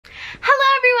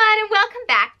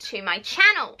to my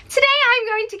channel. Today I'm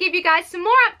going to give you guys some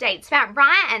more updates about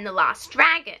Raya and the Last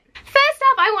Dragon. First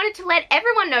up, I wanted to let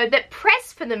everyone know that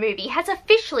press for the movie has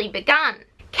officially begun.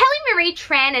 Kelly Marie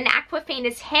Tran and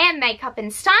Aquafina's hair, makeup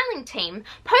and styling team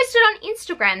posted on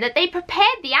Instagram that they prepared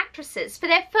the actresses for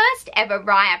their first ever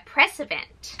Raya press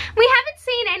event. We haven't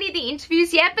seen any of the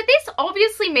interviews yet, but this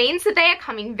obviously means that they are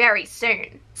coming very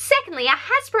soon. Secondly, a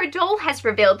Hasbro doll has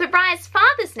revealed that Raya's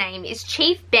father's name is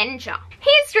Chief Benja. He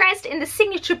is dressed in the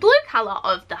signature blue colour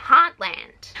of the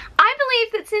Heartland. I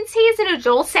believe that since he is in a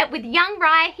doll set with young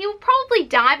Raya, he will probably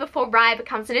die before Raya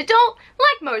becomes an adult,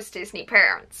 like most Disney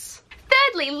parents.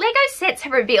 Thirdly, Lego sets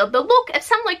have revealed the look of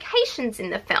some locations in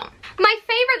the film. My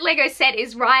favourite Lego set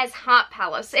is Raya's Heart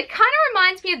Palace. It kind of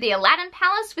reminds me of the Aladdin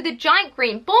Palace with a giant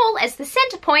green ball as the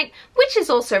centre point, which is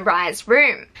also Raya's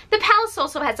room. The palace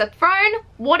also has a throne,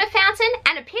 water fountain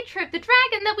and a picture of the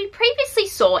dragon that we previously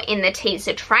saw in the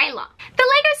teaser trailer. The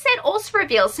Lego set also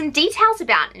reveals some details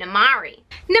about Namaari.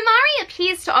 Namaari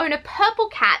appears to own a purple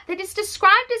cat that is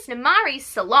described as Namaari's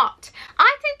Salot.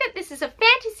 I think that this is a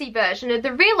fantasy version of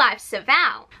the real-life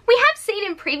Val. We have seen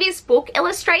in previous book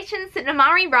illustrations that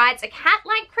Namaari rides a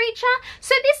cat-like creature,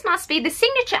 so this must be the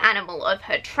signature animal of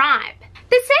her tribe.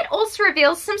 The set also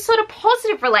reveals some sort of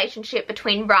positive relationship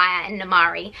between Raya and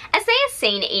Namaari, as they are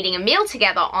seen eating a meal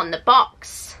together on the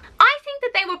box. I think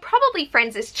that they were probably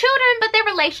friends as children, but their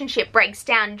relationship breaks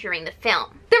down during the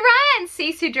film. The Raya and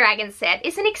Sisu Dragon set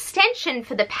is an extension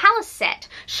for the palace set,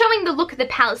 showing the look of the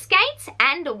palace gates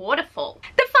and a waterfall.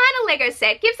 The final Lego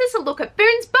set gives us a look at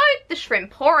Boun's boat, the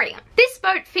Shrimporium. This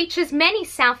boat features many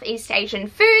Southeast Asian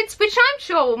foods, which I'm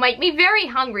sure will make me very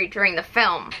hungry during the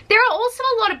film. There are also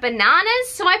a lot of bananas,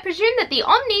 so I presume that the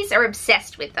Omnis are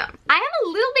obsessed with them. I am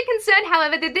a little bit concerned,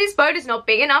 however, that this boat is not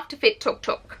big enough to fit Tuk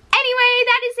Tuk. Anyway,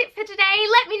 that is it for today.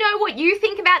 Let me know what you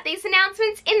think about these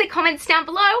announcements in the comments down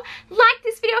below. Like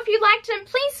this video if you liked it, and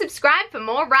please subscribe for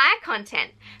more Raya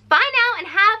content. Bye now and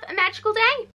have a magical day.